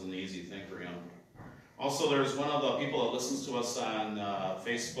 This isn't an easy thing for him. Also, there's one of the people that listens to us on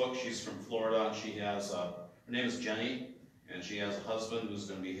Facebook. She's from Florida, and she has, her name is Jenny, and she has a husband who's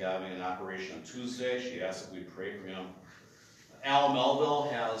going to be having an operation on Tuesday. She asked if we'd pray for him. Al Melville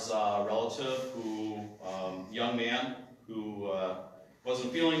has a relative who, young man, who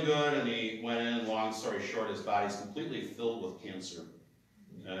wasn't feeling good, and he went in, long story short, his body's completely filled with cancer.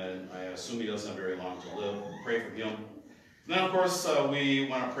 And I assume he doesn't have very long to live. Pray for him. And then, of course, we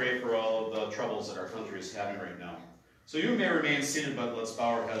want to pray for all of the troubles that our country is having right now. So you may remain seated, but let's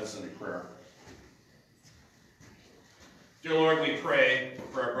bow our heads in prayer. Dear Lord, we pray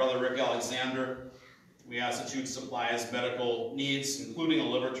for our brother Rick Alexander. We ask that you'd supply his medical needs, including a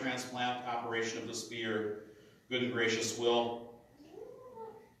liver transplant operation, if this be your good and gracious will.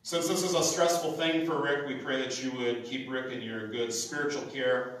 Since this is a stressful thing for Rick, we pray that you would keep Rick in your good spiritual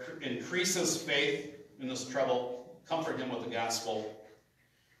care, increase his faith in this trouble, comfort him with the gospel.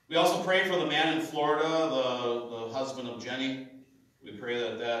 We also pray for the man in Florida, the husband of Jenny. We pray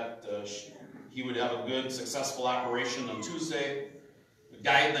that he would have a good, successful operation on Tuesday,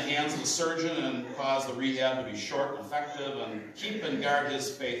 guide in the hands of the surgeon and cause the rehab to be short and effective, and keep and guard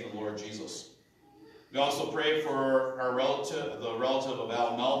his faith in the Lord Jesus. We also pray for our relative, the relative of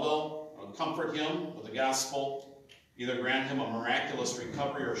Al Melville. Comfort him with the gospel. Either grant him a miraculous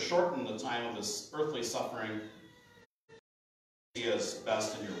recovery or shorten the time of his earthly suffering. He is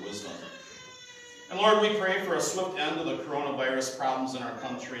best in your wisdom. And Lord, we pray for a swift end to the coronavirus problems in our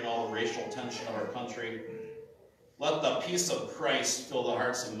country and all the racial tension of our country. Let the peace of Christ fill the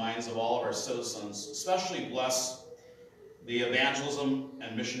hearts and minds of all of our citizens. Especially bless the evangelism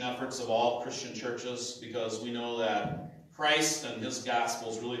and mission efforts of all Christian churches, because we know that Christ and his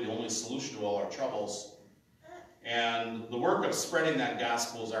gospel is really the only solution to all our troubles. And the work of spreading that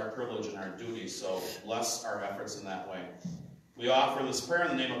gospel is our privilege and our duty, so bless our efforts in that way. We offer this prayer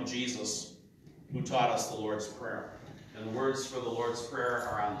in the name of Jesus, who taught us the Lord's Prayer. And the words for the Lord's Prayer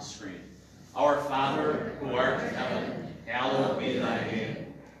are on the screen. Our Father, who art in heaven, hallowed be thy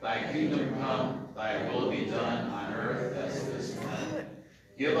name. Thy kingdom come, thy will be done on earth as it is in heaven.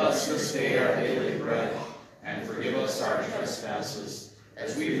 Give us this day our daily bread, and forgive us our trespasses,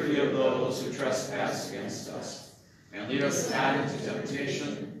 as we forgive those who trespass against us. And lead us not into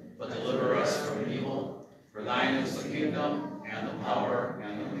temptation, but deliver us from evil. For thine is the kingdom, and the power,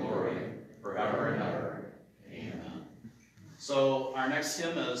 and the glory, forever and ever. Amen. So our next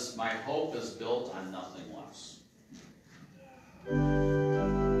hymn is My Hope is Built on Nothing Less.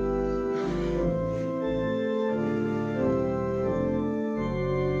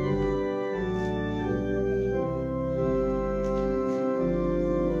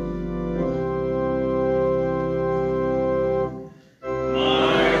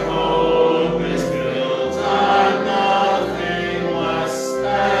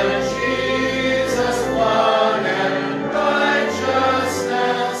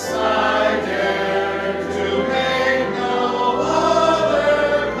 I dare to make no other.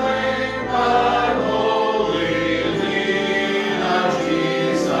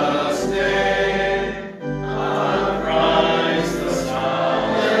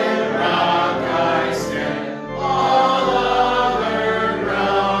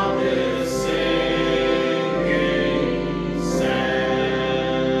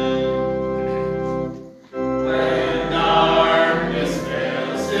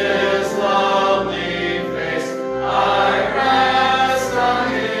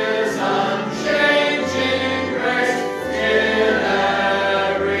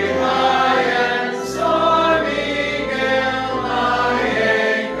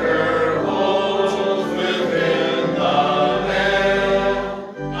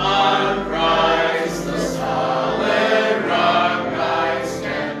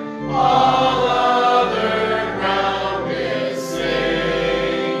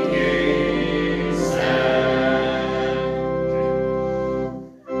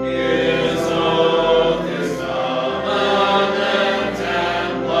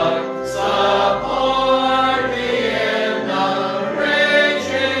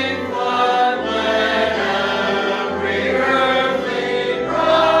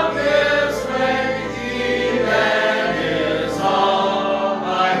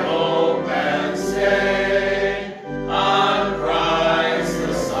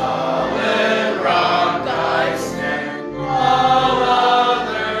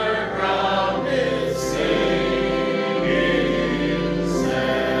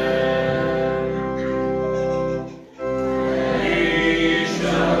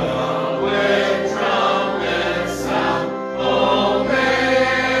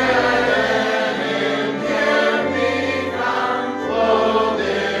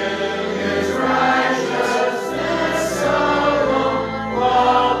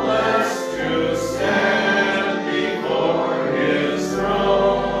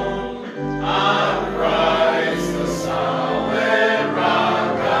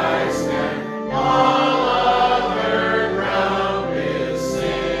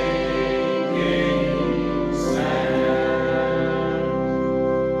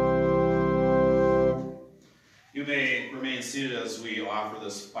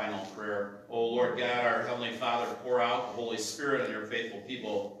 prayer. O Lord God, our Heavenly Father, pour out the Holy Spirit on your faithful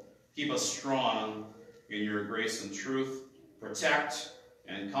people. Keep us strong in your grace and truth. Protect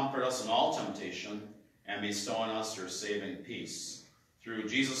and comfort us in all temptation, and bestow on us your saving peace. Through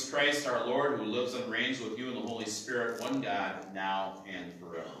Jesus Christ our Lord, who lives and reigns with you in the Holy Spirit, one God, now and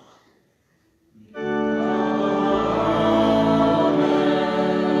forever.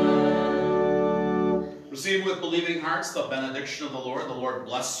 Receive with believing hearts the benediction of the Lord. The Lord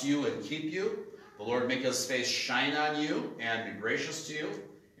bless you and keep you. The Lord make his face shine on you and be gracious to you.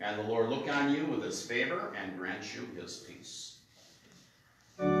 And the Lord look on you with his favor and grant you his peace.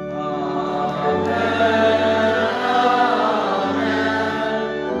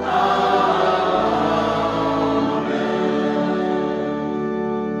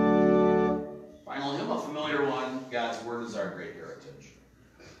 Final hymn, a familiar one, God's Word is our great heritage.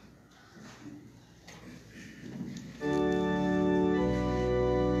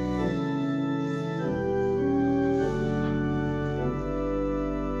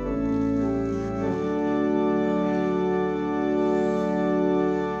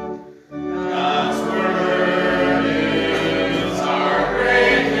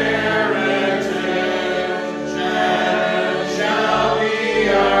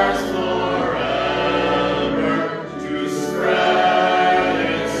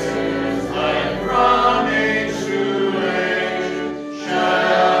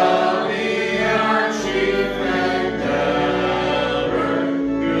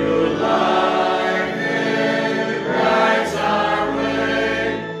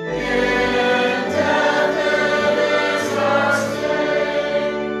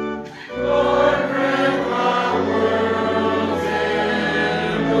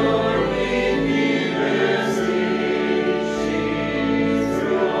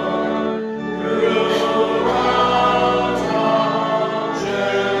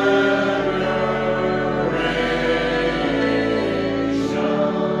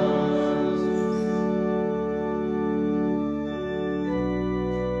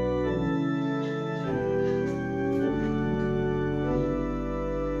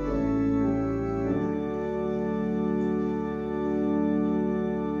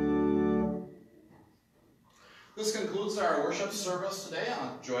 This concludes our worship service today.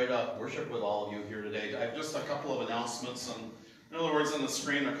 I enjoyed worship with all of you here today. I have just a couple of announcements, and in other words, on the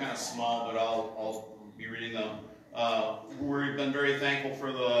screen they're kind of small, but I'll be reading them. We've been very thankful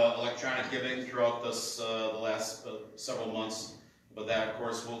for the electronic giving throughout this the last several months, but that, of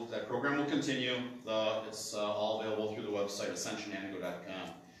course, that program will continue. It's all available through the website, ascensionanigo.com.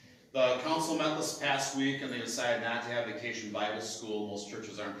 The council met this past week, and they decided not to have Vacation Bible School. Most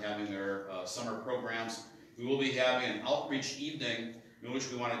churches aren't having their summer programs. We will be having an outreach evening in which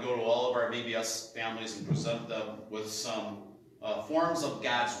we want to go to all of our VBS families and present them with some forms of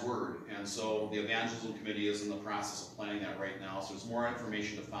God's Word. And so the Evangelism Committee is in the process of planning that right now. So there's more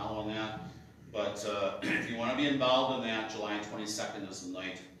information to follow on that. But if you want to be involved in that, July 22nd is the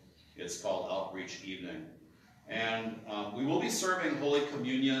night. It's called Outreach Evening. And we will be serving Holy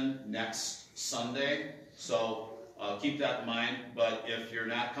Communion next Sunday. So keep that in mind, but if you're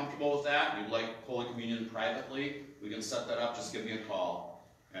not comfortable with that, you'd like Holy Communion privately, we can set that up. Just give me a call.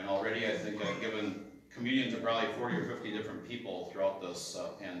 And already I think I've given communion to probably 40 or 50 different people throughout this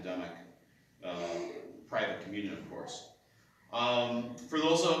pandemic. Private communion, of course. For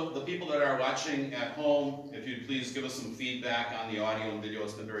those of the people that are watching at home, if you'd please give us some feedback on the audio and video,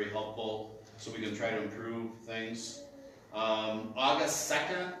 it's been very helpful so we can try to improve things. August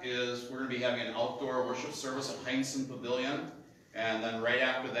 2nd is we're going to be having an outdoor worship service at Heinsohn Pavilion, and then right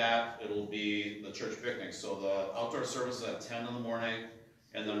after that it'll be the church picnic. So the outdoor service is at 10 in the morning,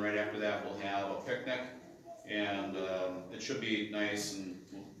 and then right after that we'll have a picnic, and it should be nice and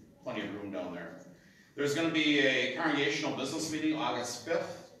plenty of room down there. There's going to be a congregational business meeting August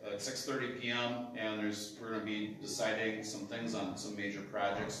 5th at 6:30 p.m. and we're going to be deciding some things on some major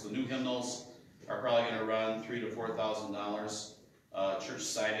projects. The new hymnals are probably going to run $3,000 to $4,000. Church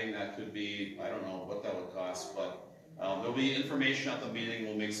siding, that could be, I don't know what that would cost, but there'll be information at the meeting.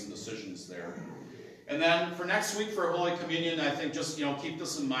 We'll make some decisions there. And then for next week for Holy Communion, I think just keep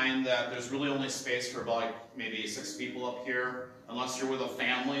this in mind that there's really only space for about maybe 6 people up here. Unless you're with a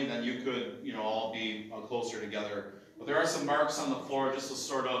family, then you could all be closer together. But there are some marks on the floor just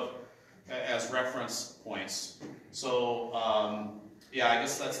as reference points. So yeah, I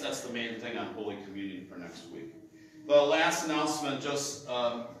guess that's the main thing on Holy Communion for next week. The last announcement just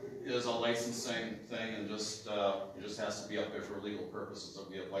is a licensing thing, and it just has to be up there for legal purposes. So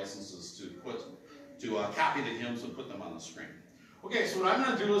we have licenses to copy the hymns and put them on the screen. Okay, so what I'm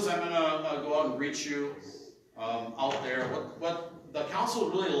going to do is I'm going to go out and greet you out there. What the council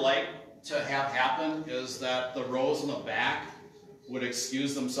would really like to have happen is that the rows in the back would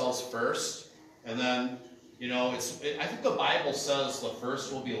excuse themselves first, and then, you know, I think the Bible says the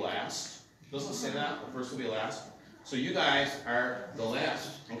first will be last. Doesn't it say that? The first will be last. So you guys are the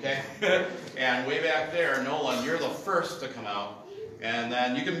last, okay? And way back there, Nolan, you're the first to come out. And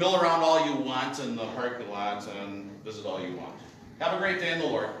then you can mill around all you want in the parking lot and visit all you want. Have a great day in the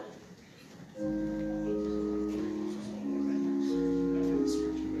Lord.